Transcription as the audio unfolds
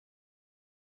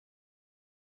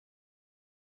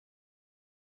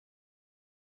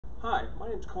Hi, my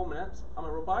name is Coleman Epps. I'm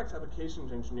a robotics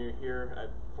applications engineer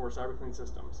here for Cyberclean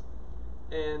Systems.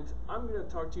 And I'm going to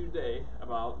talk to you today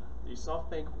about the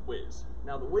Softbank Whiz.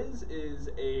 Now the Whiz is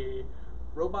a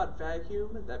robot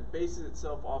vacuum that bases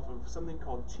itself off of something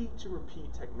called teach and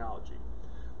repeat technology.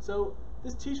 So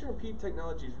this teach and repeat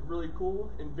technology is really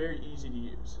cool and very easy to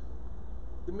use.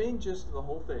 The main gist of the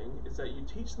whole thing is that you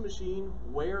teach the machine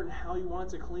where and how you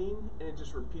want it to clean, and it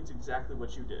just repeats exactly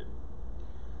what you did.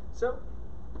 So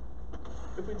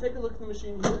if we take a look at the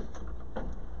machine here,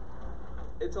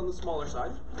 it's on the smaller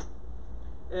side,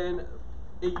 and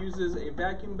it uses a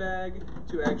vacuum bag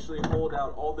to actually hold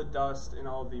out all the dust and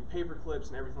all the paper clips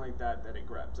and everything like that that it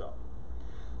grabs up.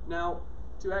 Now,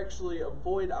 to actually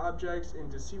avoid objects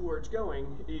and to see where it's going,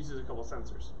 it uses a couple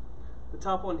sensors. The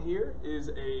top one here is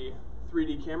a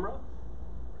 3D camera,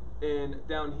 and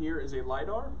down here is a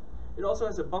LiDAR. It also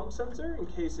has a bump sensor in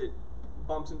case it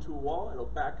bumps into a wall, it'll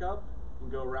back up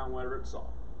and go around whatever it saw.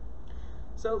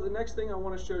 So the next thing I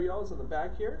want to show y'all is on the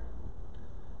back here.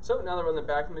 So now that we're on the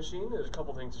back of the machine, there's a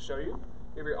couple things to show you.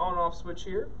 You have your on and off switch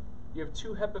here. You have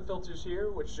two HEPA filters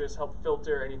here, which just help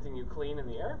filter anything you clean in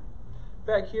the air.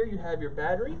 Back here you have your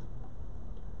battery,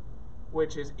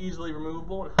 which is easily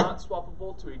removable and hot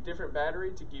swappable to a different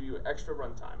battery to give you extra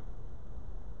runtime.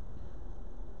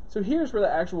 So here's where the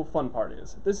actual fun part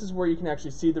is. This is where you can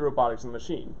actually see the robotics in the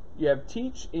machine. You have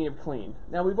teach and you have clean.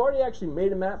 Now we've already actually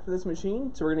made a map for this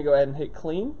machine, so we're going to go ahead and hit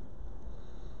clean.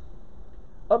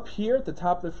 Up here at the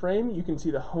top of the frame, you can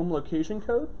see the home location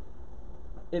code.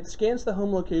 It scans the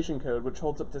home location code, which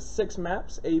holds up to 6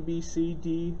 maps, A, B, C,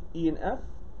 D, E, and F.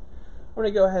 I'm going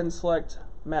to go ahead and select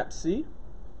map C.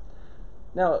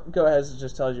 Now go ahead, it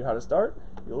just tells you how to start.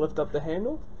 You lift up the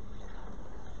handle,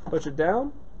 push it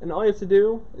down, and all you have to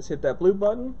do is hit that blue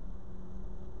button,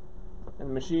 and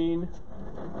the machine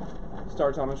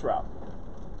starts on its route.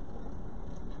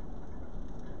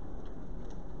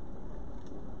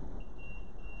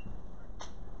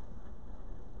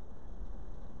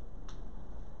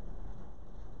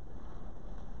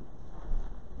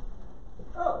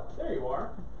 Oh, there you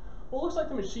are. Well, it looks like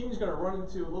the machine is going to run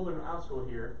into a little bit of an obstacle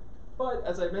here. But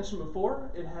as I mentioned before,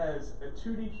 it has a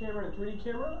 2D camera and 3D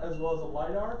camera, as well as a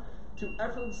LiDAR, to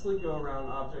effortlessly go around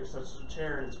objects such as a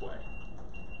chair in its way.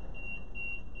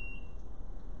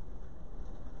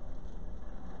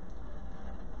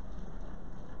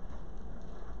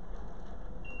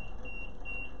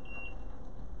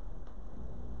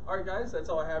 Alright guys, that's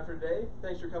all I have for today.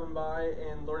 Thanks for coming by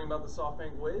and learning about the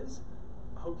Softbank Whiz.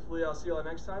 Hopefully I'll see you all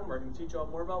next time where I can teach you all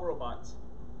more about robots.